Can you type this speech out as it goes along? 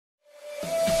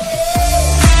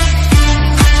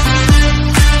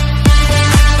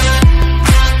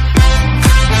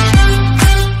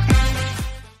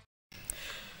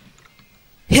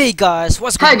Hey guys,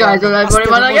 what's Hi going on? guys,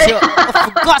 everybody, Oh,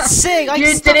 for God's sake, I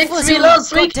you did it to me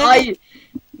last week. I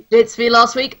did it to me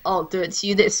last week. I'll do it to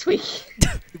you this week.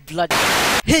 Bloody.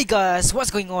 Hey guys,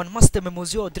 what's going on? Master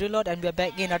Memozio Drillot, and we are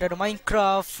back in another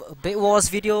Minecraft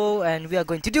BEDWARS video, and we are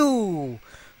going to do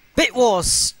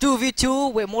BEDWARS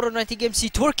 2v2 with Model90GamesYT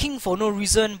twerking for no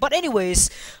reason. But anyways,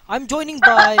 I'm joining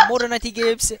by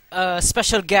Model90Games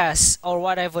special guest, or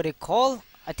whatever they call.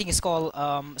 I think it's called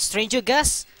stranger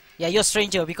guest. Yeah, you're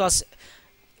stranger because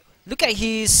look at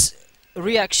his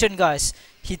reaction, guys.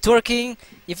 He twerking,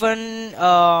 even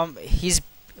he's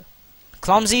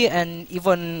clumsy and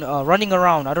even running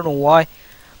around. I don't know why.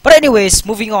 But anyways,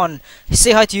 moving on.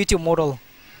 Say hi to YouTube model.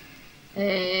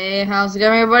 Hey, how's it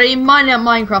going, everybody? My name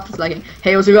Minecraft is lagging.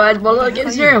 Hey, what's up, guys?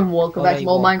 Model90GamesYT here, and welcome back to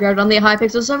more Minecraft on the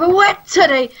Hypixel server. Where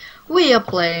today we are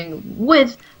playing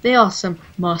with the awesome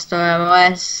Master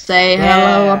MOS. Say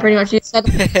hello. I pretty much said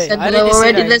hello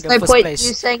already. There's no point in you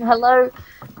saying hello.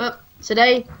 But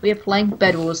today we are playing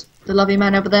BEDWARS. The lovely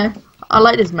man over there. I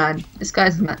like this man. This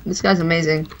guy's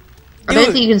amazing. Dude, I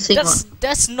don't think you can see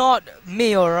that's not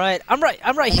me, alright. I'm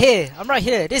right here.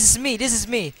 This is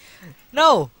me.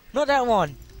 No, not that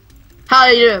one. How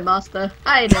you doing, Master?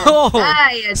 How you doing? Oh,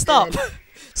 stop.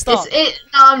 Stop. No,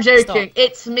 I'm joking. Stop.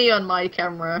 It's me on my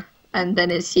camera, and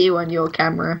then it's you on your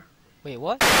camera. Wait,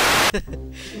 what?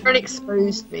 You already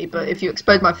exposed me, but if you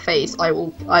expose my face, I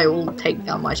will take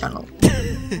down my channel.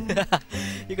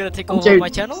 You're gonna take over my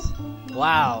channel?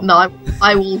 Wow. No,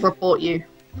 I will report you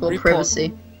for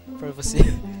privacy. Privacy.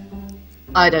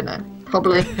 I don't know.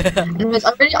 Probably. Anyways,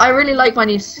 I really like my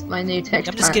new text.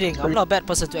 I'm just kidding. I'm not a bad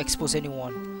person to expose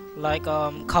anyone. Like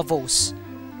Kavos.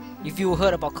 If you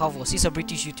heard about Kavos, he's a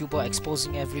British YouTuber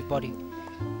exposing everybody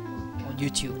on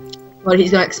YouTube. Well,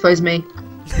 he's gonna expose me.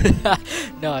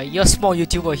 No, you're a small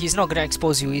YouTuber. He's not gonna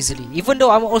expose you easily. Even though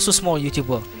I'm also a small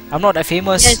YouTuber, I'm not that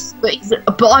famous. Yes,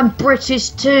 but I'm British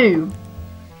too.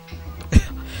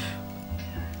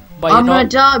 But I'm gonna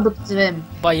die because of him.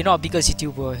 But you're not a biggest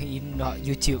YouTuber in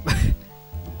YouTube.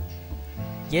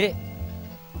 Get it?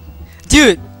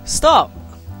 Dude, stop!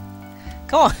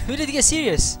 Come on, we need to get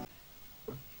serious.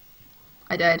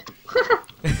 I died.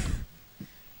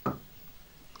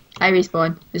 I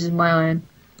respawn. This is my iron.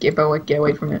 Get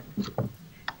away from it.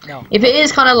 No. If it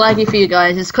is kind of laggy for you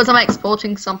guys, it's because I'm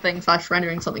exporting something /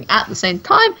 rendering something at the same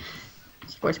time.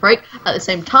 Voice break at the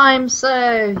same time.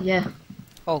 So yeah.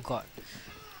 Oh god.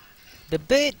 The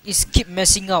bed is keep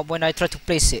messing up when I try to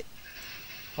place it.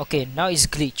 Okay, now it's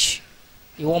glitch.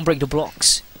 It won't break the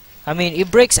blocks. I mean,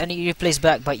 it breaks and it replaces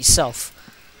back by itself.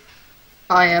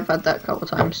 I have had that a couple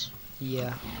times.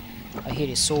 Yeah, I hate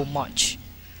it so much.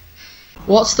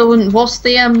 What's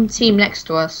the team next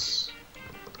to us?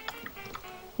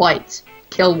 White.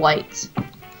 Kill white.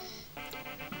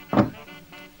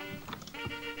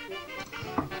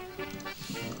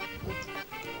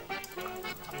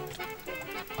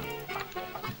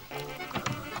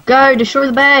 Go, destroy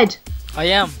the bed! I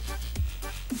am.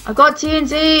 I've got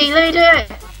TNT, let me do it!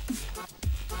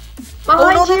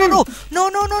 Behind you!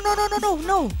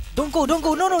 No! Don't go,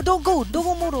 no, don't go,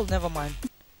 model. Never mind.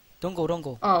 Don't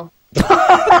go. Oh.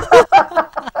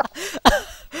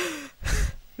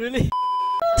 Really?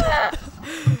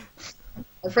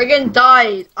 I friggin'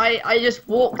 died. I just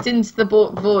walked into the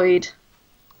void.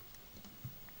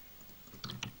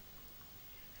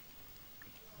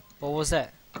 What was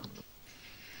that?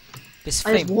 This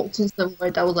I flame. just walked into the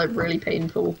void. That was like really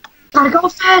painful. Gotta go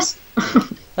fast.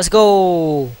 Let's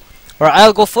go. Alright,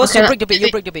 I'll go first. Okay, you break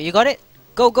the bait. You got it?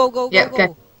 Go. Yeah, go. okay.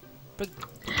 Break.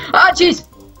 Ah, jeez.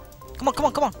 Come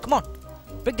on.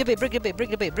 Break the bait.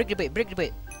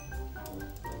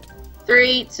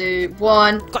 3, 2,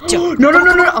 1. Gotcha.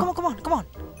 No. Come on.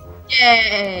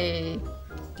 Yay.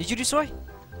 Did you destroy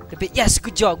the bait? Yes,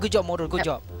 good job, model. Good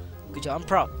job. I'm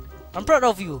proud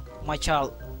of you, my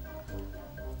child.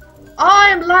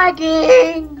 I'm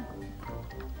lagging.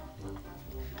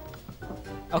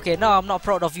 Okay, now I'm not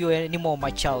proud of you anymore,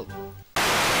 my child.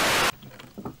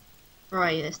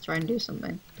 Right, let's try and do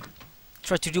something.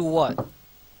 Try to do what?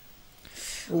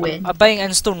 Win. I'm buying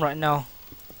endstone right now.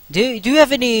 Do you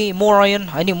have any more iron?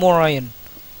 I need more iron.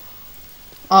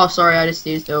 Oh, sorry, I just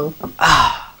used all.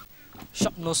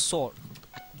 Sharp nose sword.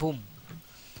 Boom.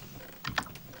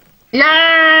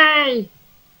 Yay!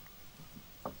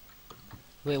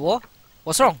 Wait, what?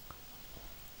 What's wrong?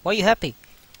 Why are you happy?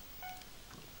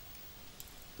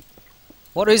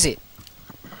 What is it?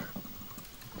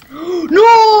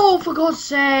 No! For God's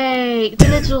sake! The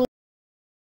little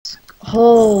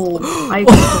hole.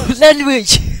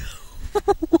 Language.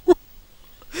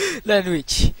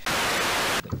 Language.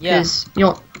 Yeah. You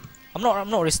know, I'm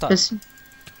not restart.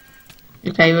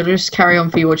 Okay, we'll just carry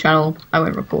on for your channel. I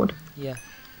won't record. Yeah.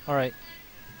 Alright.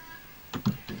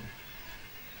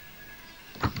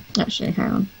 Actually,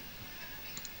 hang on.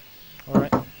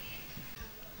 Alright.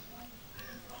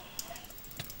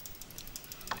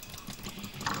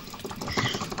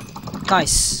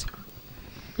 Nice.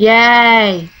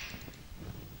 Yay!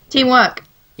 Teamwork.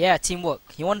 Yeah, teamwork.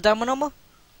 You want diamond armor?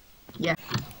 Yeah.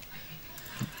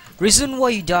 Reason why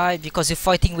you died because you're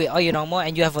fighting with iron armor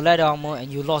and you have a leather armor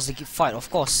and you lost the fight, of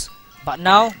course. But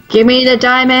now, Give me the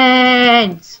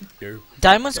diamonds!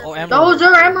 diamonds or emerald? Those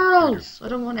are emeralds! I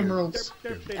don't want emeralds.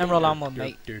 Emerald armor,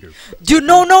 mate. Dude,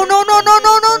 no, no, no, no, no,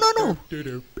 no, no, no,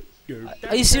 no!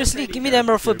 Are you seriously? Give me the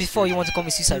emerald first before you want to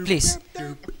commit suicide, please.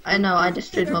 I know, I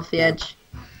just threw them off the edge.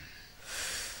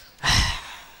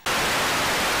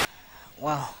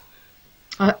 Wow.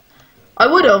 I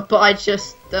would have, but I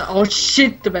just... oh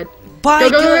shit, the bed. Buy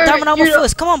Go, the diamond armor you-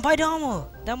 first. Come on, buy the armor.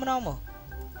 Diamond armor.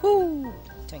 Whoo!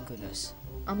 Thank goodness.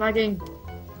 I'm lagging.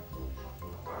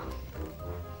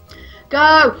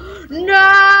 Go! No!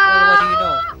 Well, what do you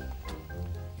know?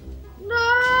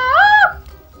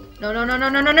 No! No, no, no, no,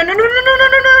 no, no, no, no, no, no, no,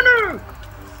 no, no, no!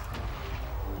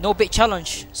 No big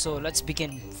challenge. So let's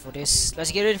begin for this.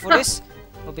 Let's get ready for this.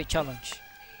 No big challenge.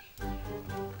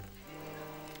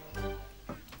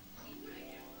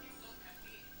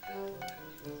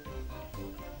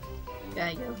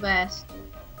 Yeah, you're best.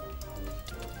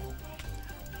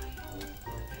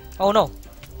 Oh no!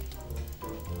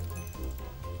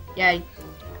 Yay.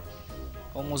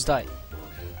 Almost died.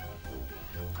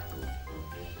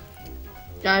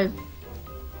 Go.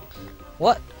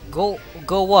 What? Go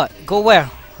what? Go where?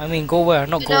 I mean go where?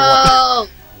 Not go what? No!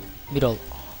 Middle.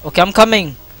 Okay, I'm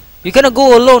coming. You're gonna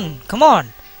go alone. Come on.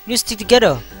 You stick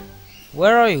together.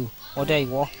 Where are you? Oh, there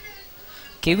you are.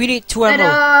 Okay, we need 2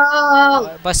 emerald.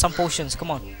 No! Buy some potions. Come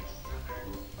on.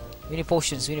 We need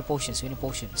potions. We need potions. We need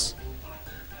potions.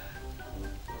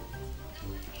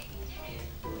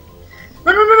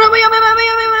 No, no, no, no, wait.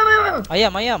 I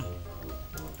am.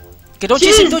 Okay, don't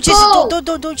chase him. Don't chase Jeez, it.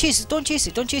 Don't chase it. Don't chase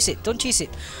it. Don't chase it. Don't chase it.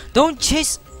 Don't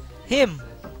chase him.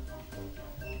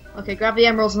 Okay, grab the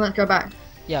emeralds and let's go back.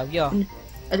 Yeah, yeah.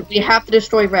 We have to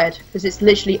destroy red, because it's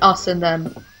literally us and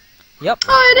them. Yep.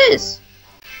 Oh, it is!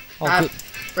 Oh, good.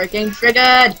 Freaking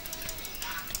triggered!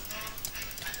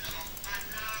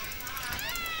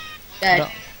 Okay. No.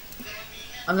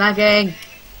 I'm lagging.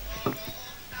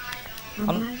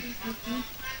 I'm-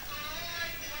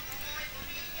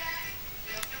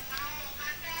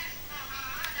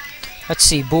 Let's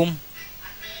see. Boom.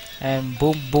 And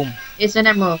boom, boom. It's an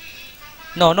emerald.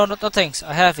 No, no, no, no thanks.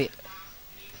 I have it.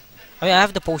 I mean, I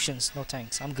have the potions. No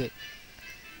thanks. I'm good.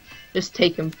 Just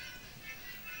take them.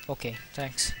 Okay,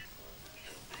 thanks.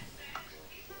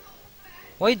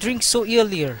 Why you drink so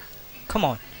earlier? Come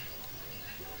on.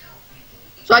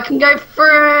 So I can go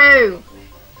through!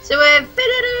 To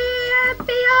infinity and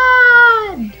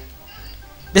beyond!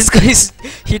 This guy's...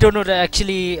 he don't know that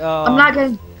actually... I'm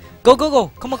lagging. Go, go,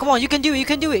 go. Come on, come on. You can do it. You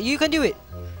can do it. You can do it.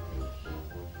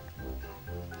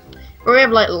 We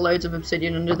have like loads of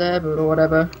obsidian under there, but or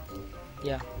whatever.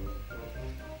 Yeah.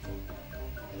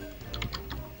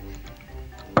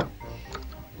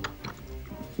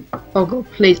 Oh god,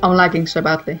 please, I'm lagging so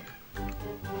badly.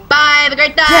 Bye, have a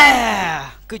great day!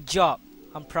 Yeah! Good job.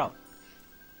 I'm proud.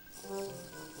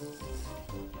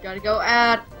 Gotta go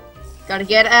out. Gotta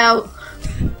get out.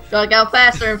 Gotta go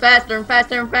faster and faster and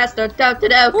faster and faster. Go,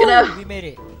 Woo, we made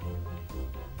it.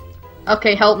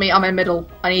 Okay, help me. I'm in middle.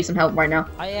 I need some help right now.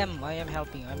 I am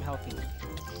helping. I'm helping.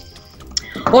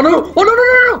 Oh no! Oh no! No!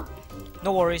 No! No!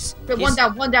 No worries. Okay, one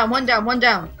down. One down. One down. One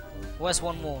down. Where's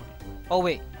one more? Oh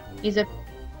wait. He's a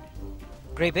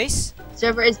Grey base?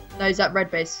 server is no. He's at red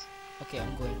base. Okay,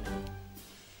 I'm going.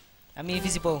 I'm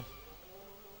invisible.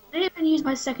 I didn't even use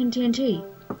my second TNT.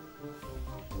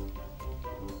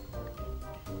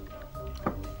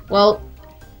 Well.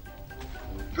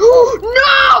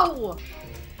 No!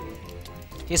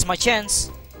 Here's my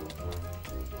chance.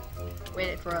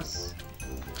 Wait for us.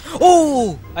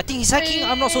 Oh! I think he's hacking.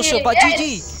 I'm not so sure, but GG.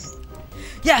 Yes!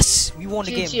 Yes, we won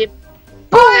the game. GG.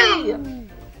 Boy!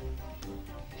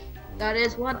 That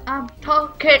is what I'm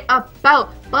talking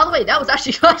about. By the way, that was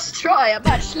actually first try. I'm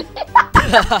actually.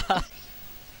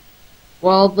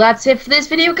 Well, that's it for this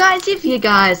video, guys. If you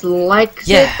guys liked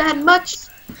it that much,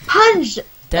 punch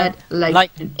that like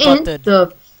in button.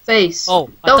 the face. Oh,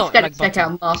 I don't thought forget like to check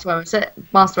button. out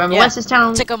Master Yeah. Wes's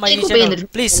channel. Check out my Link YouTube will be in the channel.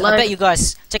 Please, description I below. beg you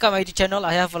guys, check out my YouTube channel.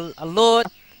 I have a lot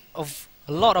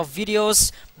of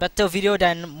videos, better video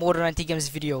than Model 90 Games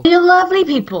video. You lovely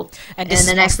people. And In this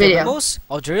the is next Master video. Memos,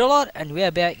 or Drill Lot, and we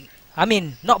are back. I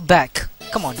mean, not back.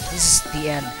 Come on, this is the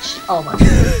end. Oh my.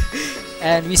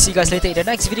 And we see you guys later in the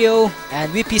next video.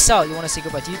 And we peace out. You wanna say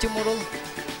goodbye to YouTube, Model?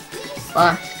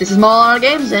 Bye. This is Model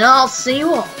Games, and I'll see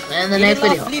you all in the next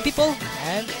video. Lovely people,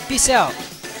 and peace out.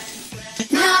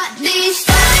 Not these